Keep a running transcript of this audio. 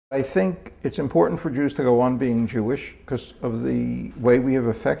I think it's important for Jews to go on being Jewish because of the way we have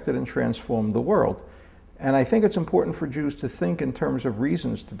affected and transformed the world. And I think it's important for Jews to think in terms of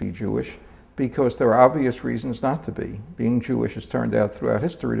reasons to be Jewish, because there are obvious reasons not to be. Being Jewish has turned out throughout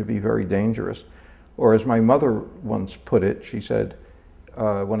history to be very dangerous. Or as my mother once put it, she said,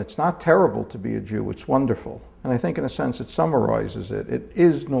 when it's not terrible to be a Jew, it's wonderful. And I think in a sense it summarizes it. It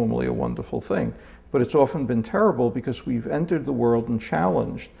is normally a wonderful thing, but it's often been terrible because we've entered the world and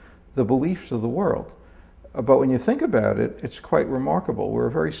challenged the beliefs of the world. But when you think about it, it's quite remarkable. We're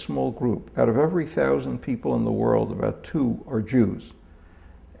a very small group. Out of every 1,000 people in the world, about 2 are Jews.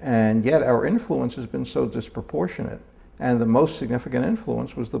 And yet our influence has been so disproportionate. And the most significant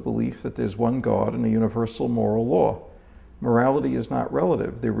influence was the belief that there's one God and a universal moral law. Morality is not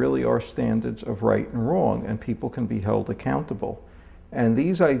relative. There really are standards of right and wrong, and people can be held accountable. And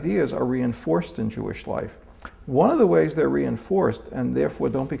these ideas are reinforced in Jewish life. One of the ways they're reinforced, and therefore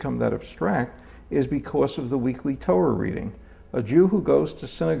don't become that abstract, is because of the weekly Torah reading. A Jew who goes to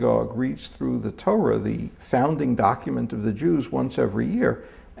synagogue reads through the Torah, the founding document of the Jews, once every year.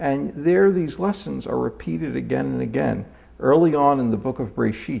 And there these lessons are repeated again and again. Early on in the book of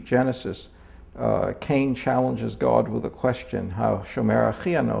Breshit, Genesis, Cain challenges God with a question, how Shomer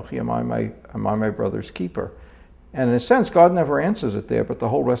Achi Anochi, am I my brother's keeper? And in a sense, God never answers it there, but the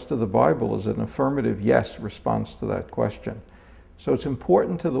whole rest of the Bible is an affirmative yes response to that question. So it's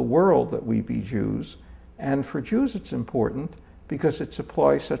important to the world that we be Jews, and for Jews it's important because it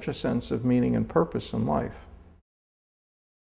supplies such a sense of meaning and purpose in life.